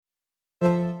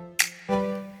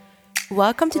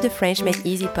Welcome to the French Made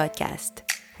Easy podcast,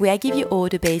 where I give you all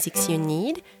the basics you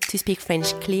need to speak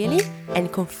French clearly and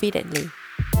confidently.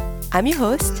 I'm your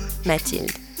host,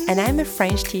 Mathilde, and I'm a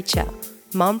French teacher,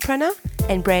 mompreneur,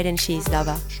 and bread and cheese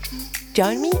lover.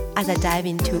 Join me as I dive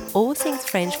into all things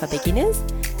French for beginners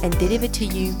and deliver to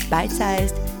you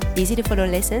bite-sized, easy-to-follow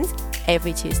lessons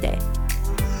every Tuesday.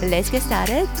 Let's get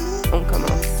started. On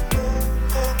commence.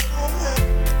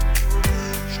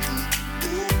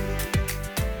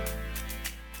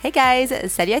 Hey guys,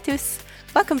 salut à tous.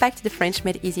 Welcome back to the French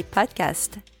Made Easy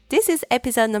podcast. This is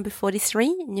episode number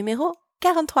 43, numéro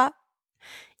 43.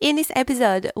 In this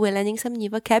episode, we're learning some new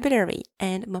vocabulary,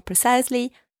 and more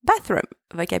precisely, bathroom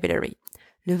vocabulary.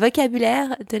 Le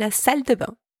vocabulaire de la salle de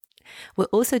bain. We'll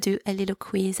also do a little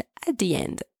quiz at the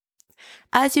end.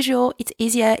 As usual, it's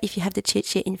easier if you have the cheat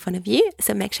sheet in front of you,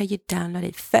 so make sure you download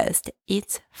it first.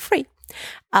 It's free.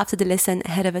 After the lesson,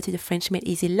 head over to the French Made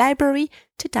Easy library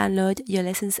to download your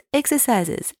lessons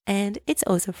exercises, and it's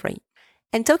also free.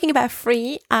 And talking about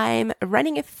free, I'm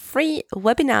running a free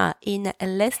webinar in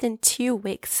less than 2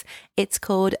 weeks. It's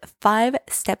called 5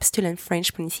 Steps to Learn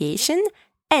French Pronunciation.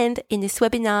 And in this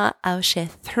webinar, I'll share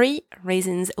 3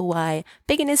 reasons why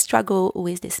beginners struggle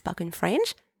with the spoken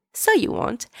French, so you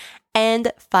won't,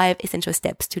 and 5 essential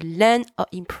steps to learn or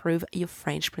improve your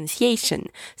French pronunciation.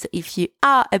 So if you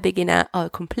are a beginner or a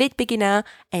complete beginner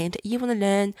and you want to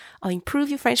learn or improve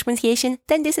your French pronunciation,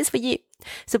 then this is for you.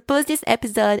 So pause this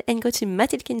episode and go to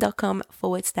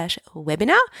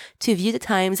mathildeking.com/webinar to view the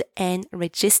times and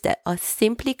register, or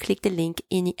simply click the link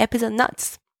in the episode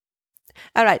notes.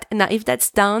 Alright, now if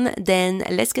that's done, then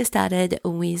let's get started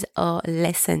with our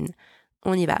lesson.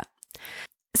 On y va.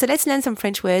 So let's learn some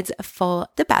French words for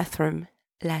the bathroom.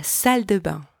 La salle de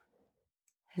bain.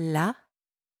 La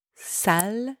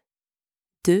salle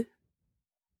de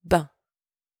bain.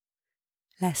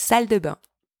 La salle de bain.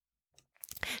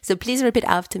 So please repeat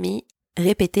after me.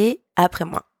 Répétez après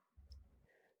moi.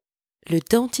 Le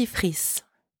dentifrice.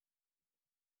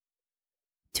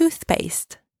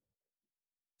 Toothpaste.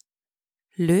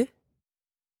 Le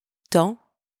dentifrice.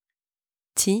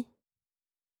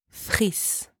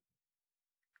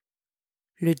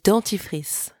 Le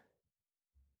dentifrice.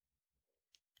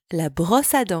 La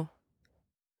brosse à dents.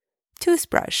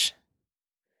 Toothbrush.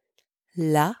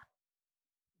 La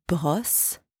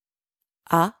brosse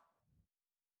à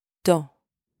dents.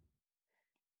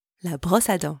 La brosse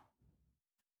à dents.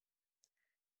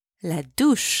 La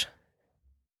douche.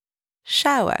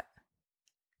 Shower.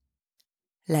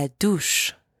 La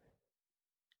douche.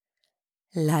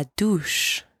 La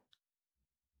douche.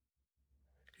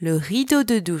 Le rideau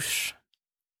de douche.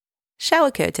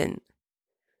 Shower curtain.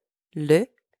 Le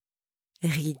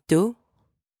rideau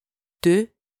de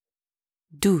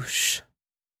douche.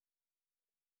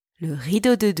 Le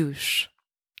rideau de douche.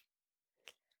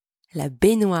 La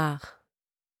baignoire.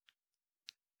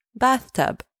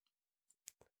 Bathtub.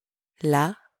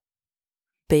 La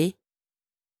baignoire.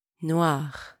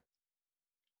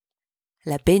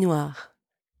 La baignoire.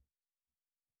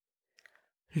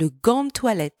 Le gant de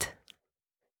toilette.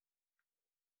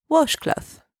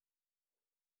 Washcloth.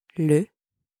 Le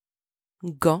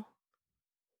gant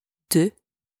de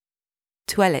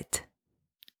toilette.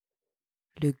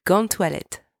 Le gant de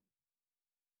toilette.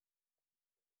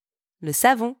 Le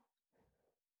savon.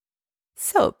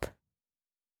 Soap.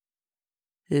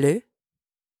 Le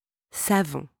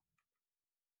savon.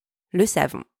 Le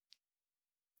savon.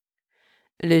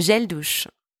 Le gel douche.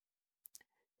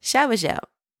 Shower gel.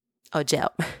 Oh, gel.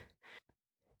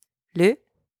 Le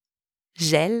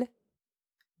gel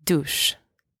douche.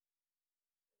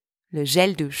 Le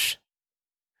gel douche.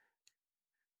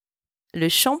 Le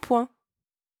shampoing.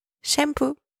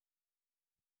 Shampoo.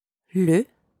 Le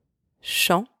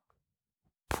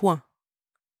shampoing.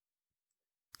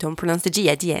 Don't pronounce the G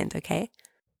at the end, okay?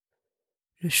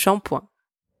 Le shampoing.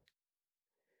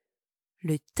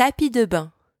 Le tapis de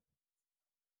bain.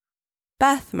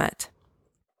 Bath mat.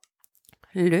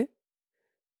 Le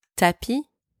tapis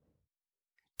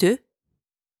de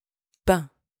bain.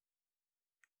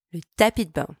 Le tapis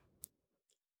de bain.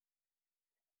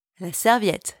 La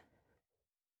serviette.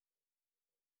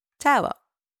 Towel.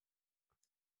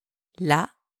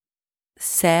 La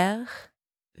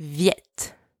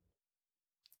serviette.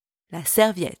 La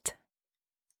serviette.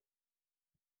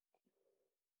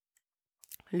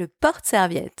 Le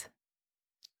porte-serviette.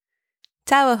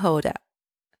 Towel holder.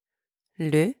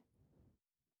 Le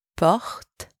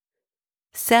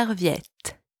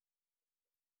porte-serviette.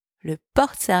 Le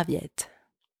porte-serviette.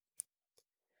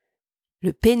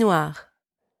 Le peignoir.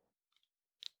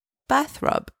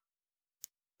 Bathrobe.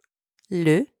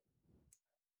 Le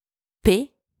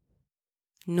peignoir.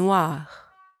 noir.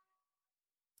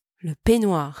 Le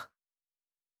peignoir.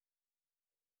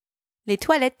 Les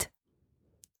toilettes.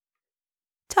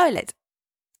 Toilet.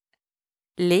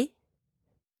 Les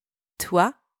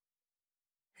toilettes.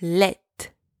 Les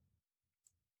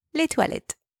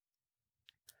toilettes.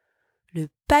 Le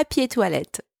papier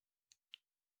toilette.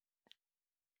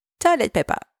 Toilet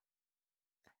paper.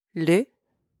 Le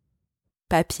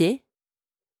papier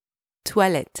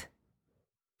toilette.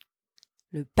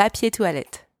 Le papier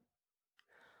toilette.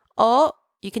 Or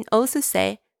you can also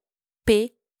say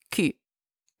PQ,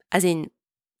 as in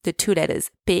the two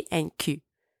letters P and Q.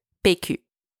 PQ.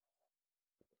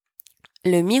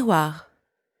 Le miroir.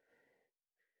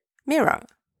 Mirror.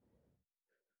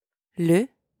 Le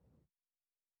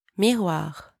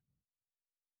miroir.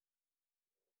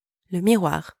 Le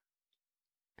miroir.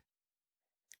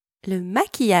 Le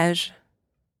maquillage.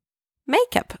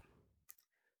 Make-up.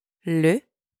 Le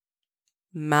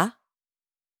maquillage.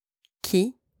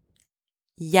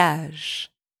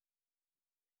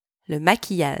 Le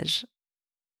maquillage.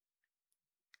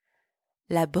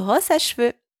 La brosse à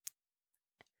cheveux.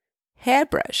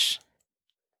 Hairbrush.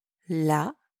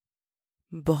 La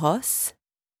brosse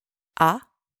à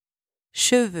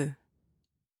cheveux.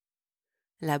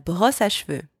 La brosse à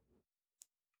cheveux.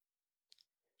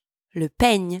 Le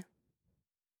peigne.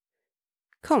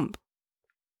 Comb.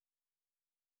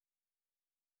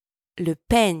 Le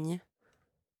peigne.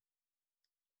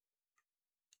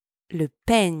 Le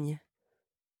peigne.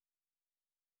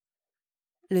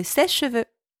 Le sèche-cheveux.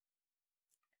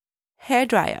 Hair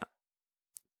dryer.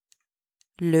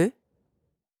 Le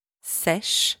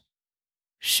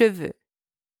sèche-cheveux.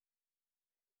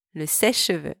 Le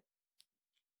sèche-cheveux.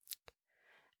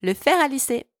 Le fer à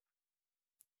lisser.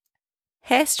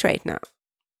 Hair straightener.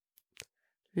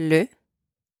 Le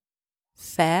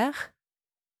fer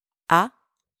à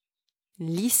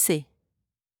lisser.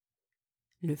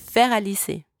 Le fer à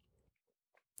lisser.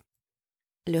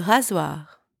 Le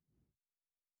rasoir.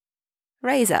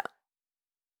 Razor.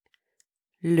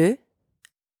 Le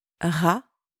rasoir.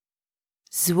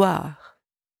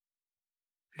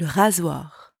 Le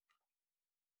rasoir.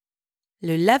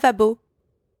 Le lavabo.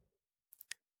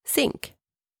 Sink.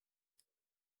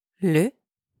 Le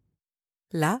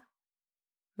lavabo.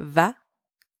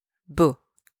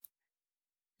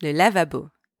 Le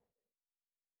lavabo.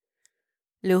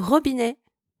 Le robinet.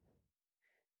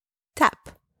 Tap.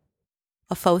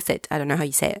 Or faucet, I don't know how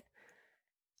you say it.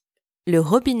 Le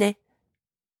robinet.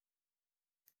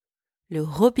 Le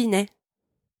robinet.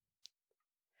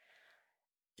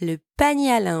 Le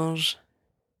panier à linge.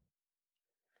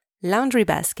 Laundry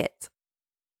basket.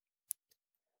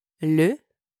 Le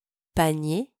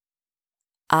panier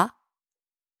à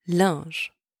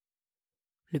linge.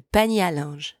 Le panier à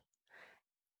linge.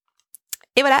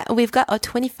 Et voilà, we've got our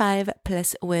 25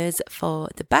 plus words for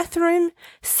the bathroom.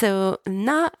 So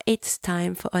now it's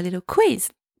time for a little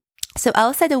quiz. So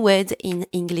I'll say the words in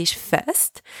English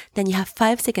first. Then you have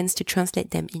 5 seconds to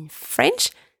translate them in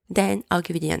French. Then I'll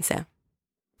give you the answer.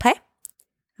 Prêt?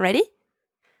 Ready?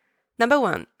 Number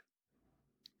 1.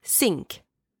 Sink.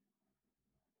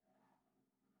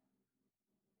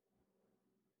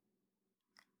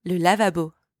 Le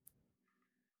lavabo.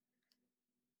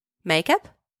 Make-up.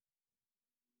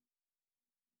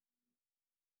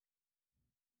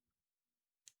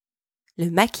 Le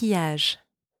maquillage.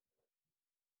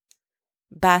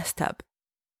 Bathtub.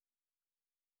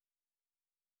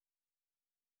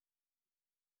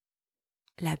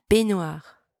 La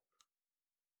baignoire.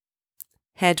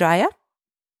 Hair dryer.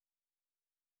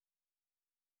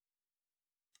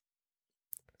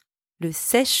 Le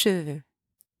sèche-cheveux.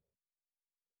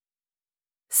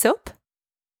 Soap.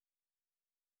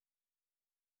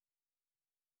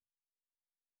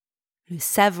 Le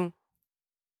savon.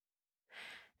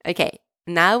 Okay,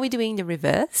 now we're doing the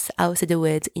reverse. I'll say the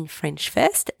words in French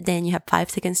first, then you have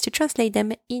 5 seconds to translate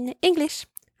them in English.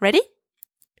 Ready?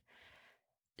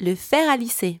 Le fer à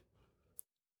lisser.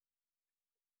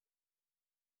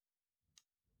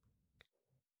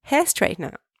 Hair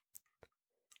straightener.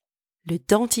 Le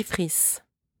dentifrice.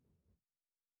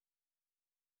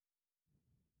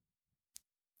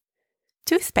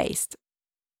 Toothpaste.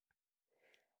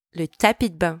 Le tapis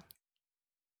de bain.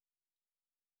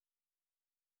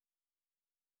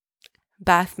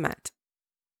 Bath mat.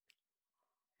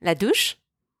 La douche.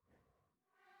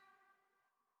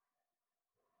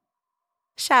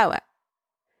 Shower.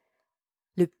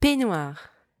 Le peignoir.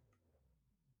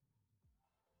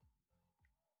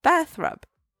 Bathrobe.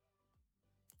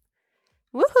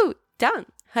 Woohoo! Done!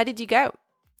 How did you go?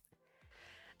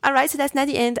 Alright, so that's not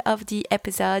the end of the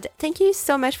episode. Thank you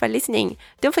so much for listening.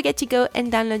 Don't forget to go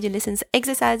and download your lessons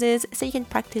exercises so you can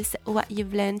practice what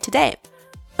you've learned today.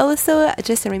 Also,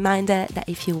 just a reminder that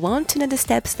if you want to know the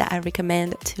steps that I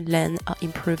recommend to learn or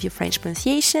improve your French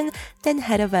pronunciation, then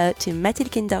head over to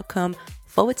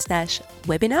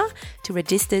mathildekin.com/webinar to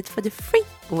register for the free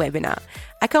webinar.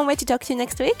 I can't wait to talk to you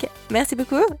next week. Merci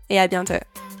beaucoup et à bientôt.